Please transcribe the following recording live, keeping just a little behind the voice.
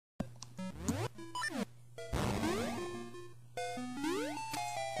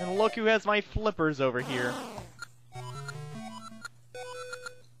look who has my flippers over here.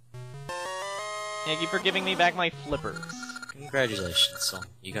 Thank you for giving me back my flippers. Congratulations, son.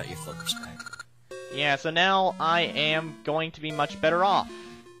 You got your flippers back. Yeah, so now I am going to be much better off.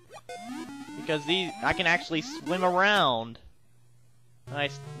 Because I can actually swim around.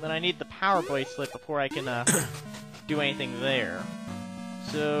 Then I need the power bracelet before I can do anything there.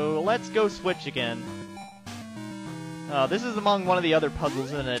 So let's go switch again. This is among one of the other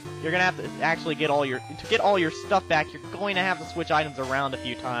puzzles in it. You're gonna have to actually get all your stuff back. You're going to have to switch items around a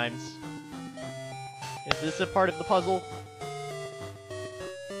few times. Is this a part of the puzzle?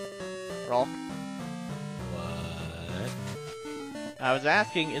 Ralk? What? I was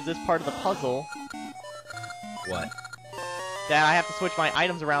asking, is this part of the puzzle? What? That I have to switch my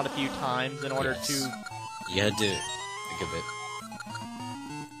items around a few times in order to... You gotta do it. Think of it.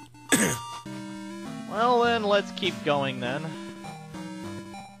 Well then, let's keep going then.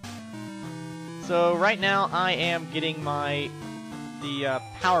 So right now I am getting the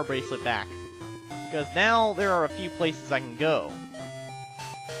power bracelet back. Because now there are a few places I can go.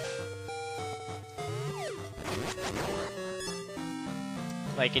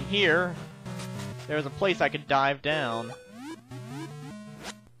 Like in here, there's a place I could dive down.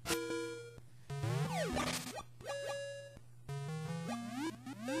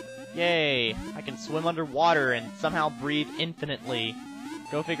 Yay! I can swim underwater and somehow breathe infinitely.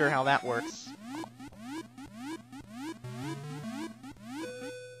 Go figure how that works.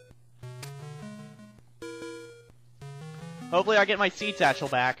 Hopefully I get my seed satchel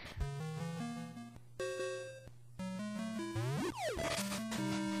back.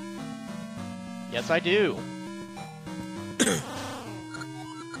 Yes, I do.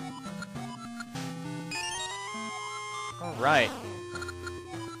 Alright.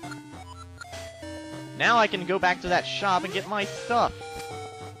 Now I can go back to that shop and get my stuff.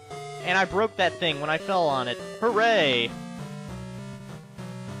 And I broke that thing when I fell on it. Hooray!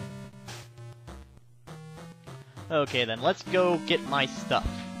 Okay then, let's go get my stuff.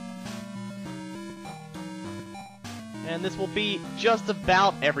 And this will be just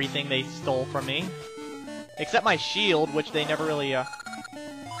about everything they stole from me. Except my shield, which they never really,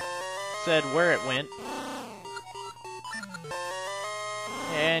 said where it went.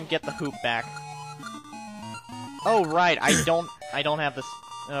 And get the hoop back. Oh, right, I don't have this...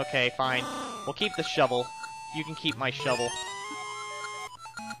 Okay, fine. We'll keep the shovel. You can keep my shovel.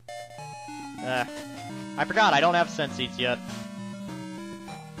 I forgot, I don't have sense seeds yet.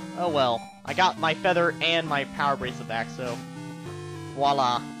 Oh well. I got my feather and my power bracelet back, so...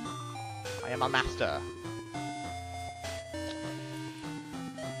 Voila. I am a master.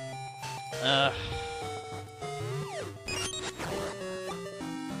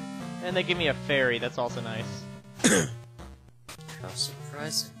 And they give me a fairy, that's also nice. How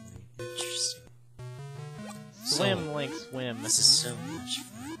surprisingly interesting. Swim, So, Link, swim. This is so much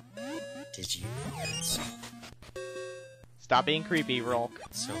fun. Did you know that? Stop being creepy, Ralk.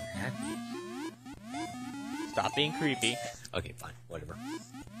 So happy. Stop being creepy. Okay, fine. Whatever.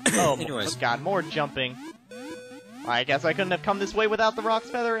 Oh, Anyways. oh god, more jumping. I guess I couldn't have come this way without the Rock's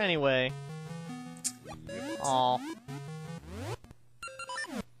Feather anyway. Aw.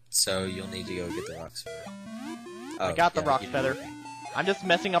 So you'll need to go get the Rock's Feather. I got the yeah, Rock's you Feather. do. I'm just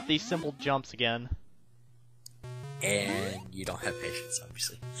messing up these simple jumps again. And you don't have patience,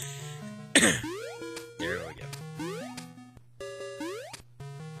 obviously. There we go.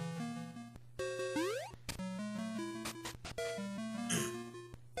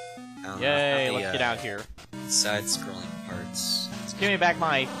 Yay, let's get out of here. Side-scrolling parts. Give me back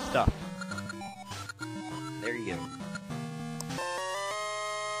my stuff. There you go.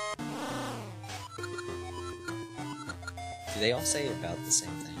 Do they all say about the same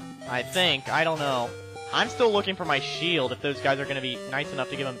thing? I think. I don't know. I'm still looking for my shield if those guys are going to be nice enough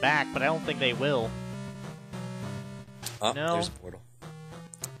to give them back, but I don't think they will. Oh, No. there's a portal.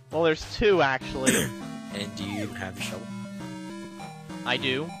 Well, there's two, actually. And do you have a shovel? I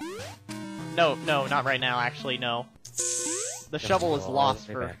do. No, not right now, actually, no. The shovel is All lost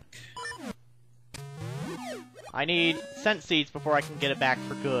the way for... back. I need scent seeds before I can get it back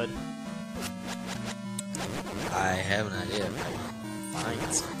for good. I have an idea of how to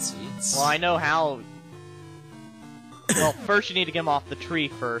find some seeds. Well, I know how... Well, first you need to get them off the tree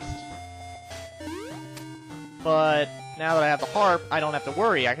first. But now that I have the harp, I don't have to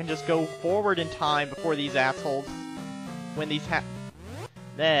worry. I can just go forward in time before these assholes... When these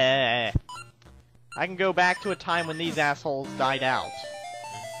I can go back to a time when these assholes died out.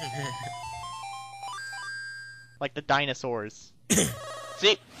 Like the dinosaurs.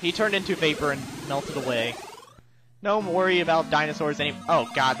 See? He turned into vapor and melted away. No worry about dinosaurs any- Oh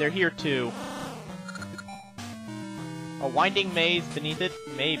god, they're here too. A winding maze beneath it?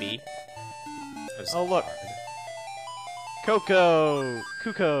 Maybe. Oh look. Coco!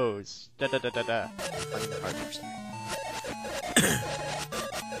 Cuckoos! Da da da da da.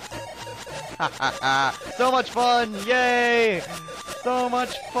 Ha ha ha! So much fun! Yay! So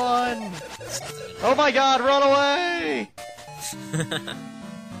much fun! Oh my god, run away!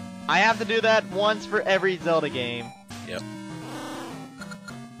 I have to do that once for every Zelda game. Yep.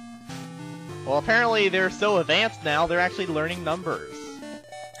 Well, apparently they're so advanced now, they're actually learning numbers.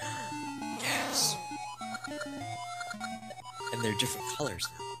 Yes. And they're different colors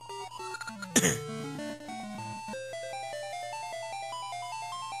now.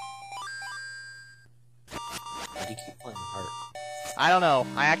 Why do you keep playing heart? I don't know.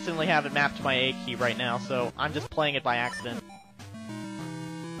 I accidentally have it mapped to my A key right now, so I'm just playing it by accident.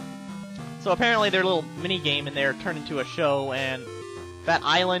 So apparently their little mini game in there turned into a show, and that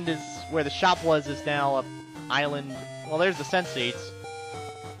island is where the shop was is now a island. Well, there's the sense seats.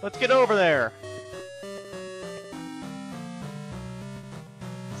 Let's get over there.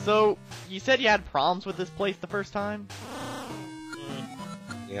 So you said you had problems with this place the first time?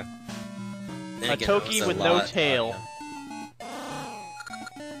 Yeah. A Toki with no tail.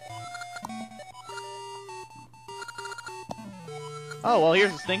 Oh, well,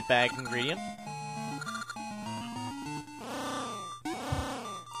 here's a stink bag ingredient.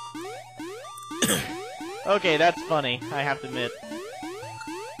 Okay, that's funny, I have to admit.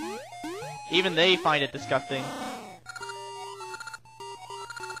 Even they find it disgusting.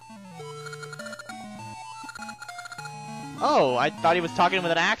 Oh, I thought he was talking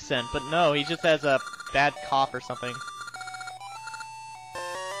with an accent, but no, he just has a bad cough or something.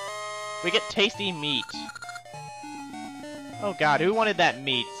 We get tasty meat. Oh god, who wanted that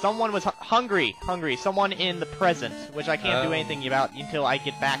meat? Someone was hungry. Someone in the present, which I can't do anything about until I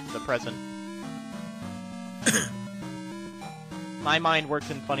get back to the present. My mind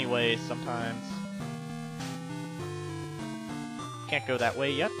works in funny ways sometimes. Can't go that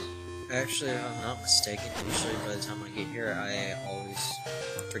way yet. Actually, if I'm not mistaken, usually by the time I get here, I always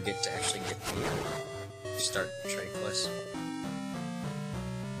forget to actually get the start trade quest.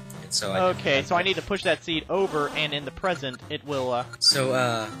 And so I need to push that seed over, and in the present, it will,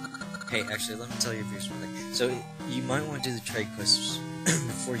 hey, actually, let me tell you something. So, you might want to do the trade quests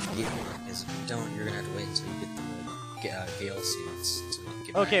before you get here, because if you don't, you're gonna have to wait until you get the Gale seeds.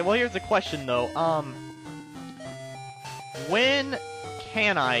 Okay, well, here's the question, though. When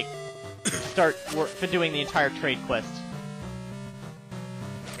can I start doing the entire trade quest?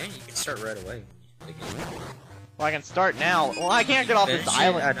 Yeah, you can start right away. Well, I can start now. Well, I can't get off this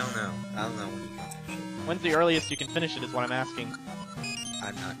island. I don't know. I don't know when you can finish it. When's the earliest you can finish it is what I'm asking.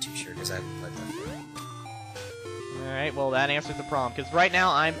 I'm not too sure, because I haven't played that far. Alright, well that answers the problem, because right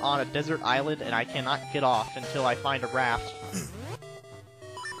now I'm on a desert island and I cannot get off until I find a raft.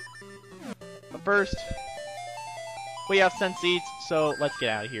 But first, we have sense seeds, so let's get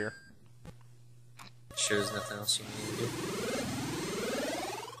out of here. Sure there's nothing else you need to do?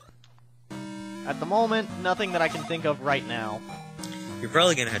 At the moment, nothing that I can think of right now. You're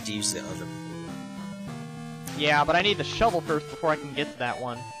probably gonna have to use the other. Yeah, but I need the shovel first before I can get to that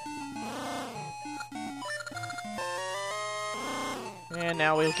one. And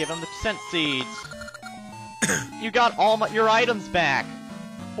now we'll give him the sense seeds. You got all your items back!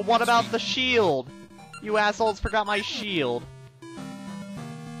 But what about the shield? You assholes forgot my shield.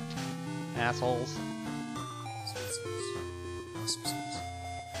 Assholes.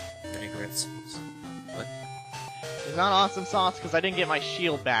 Vinaigrette sauce. What? It's not awesome sauce because I didn't get my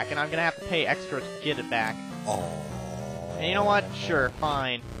shield back, and I'm gonna have to pay extra to get it back. Oh. And you know what? Sure,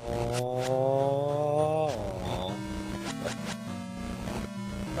 fine. Oh.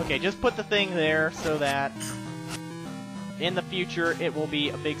 Okay, just put the thing there so that in the future it will be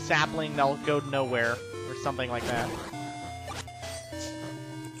a big sapling that'll go nowhere, or something like that.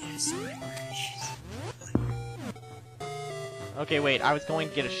 Okay, wait, I was going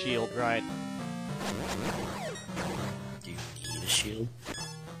to get a shield, right? Do you need a shield?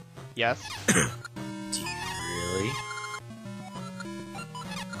 Yes. Do you really?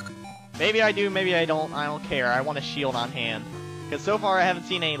 Maybe I do, maybe I don't care. I want a shield on hand. Because so far I haven't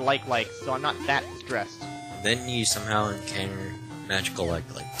seen any like-likes, so I'm not that stressed. Then you somehow encounter magical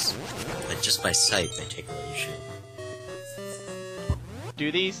like-likes. But just by sight, they take away your shield.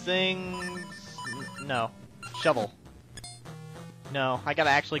 Do these things... No. Shovel. No, I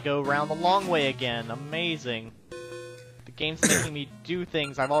gotta actually go around the long way again. Amazing. The game's making me do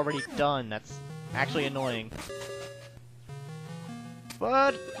things I've already done. That's actually annoying.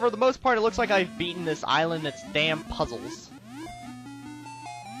 But for the most part, it looks like I've beaten this island and its damn puzzles.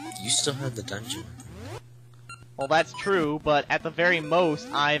 You still have the dungeon. Well, that's true, but at the very most,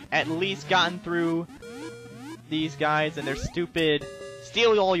 I've at least gotten through these guys and their stupid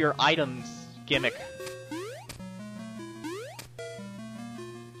steal all your items gimmick.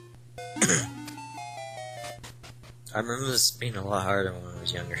 I remember this being a lot harder when I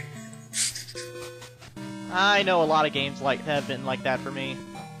was younger. I know a lot of games have been like that for me.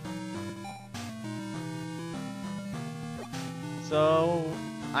 So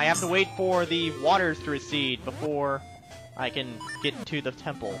I have to wait for the waters to recede before I can get to the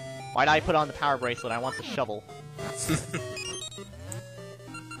temple. Why'd I put on the power bracelet? I want the shovel.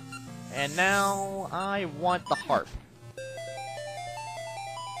 And now I want the harp.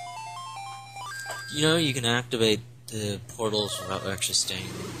 You know, you can activate the portals without actually staying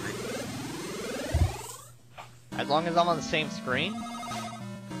in them, right? As long as I'm on the same screen?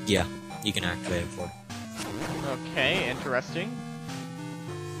 Yeah, you can activate a portal. Okay, interesting.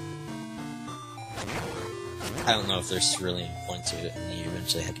 I don't know if there's really any point to it, and you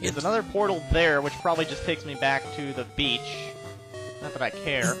eventually have to get There's another portal there, which probably just takes me back to the beach. Not that I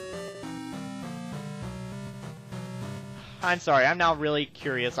care. I'm sorry, I'm now really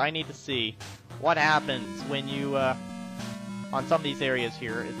curious. I need to see what happens when you, on some of these areas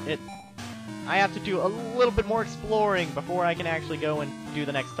here. I have to do a little bit more exploring before I can actually go and do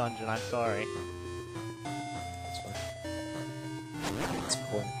the next dungeon. I'm sorry. That's fine. That's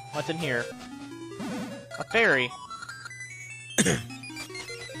important. What's in here? A fairy.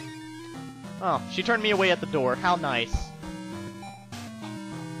 Oh, she turned me away at the door. How nice.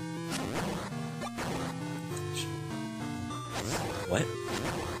 What?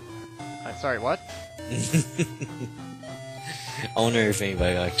 Sorry, what? I wonder if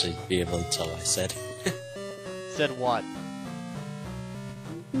anybody will actually be able to tell what I said. Said what?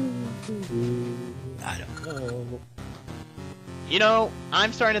 I don't know. You know,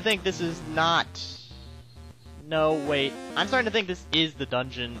 I'm starting to think this is not... No, wait. I'm starting to think this is the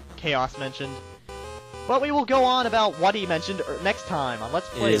dungeon Chaos mentioned. But we will go on about what he mentioned next time on Let's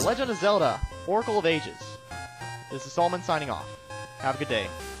Play Legend of Zelda, Oracle of Ages. This is Solomon signing off. Have a good day.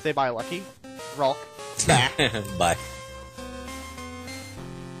 Say bye, Lucky. Ralk. Bye.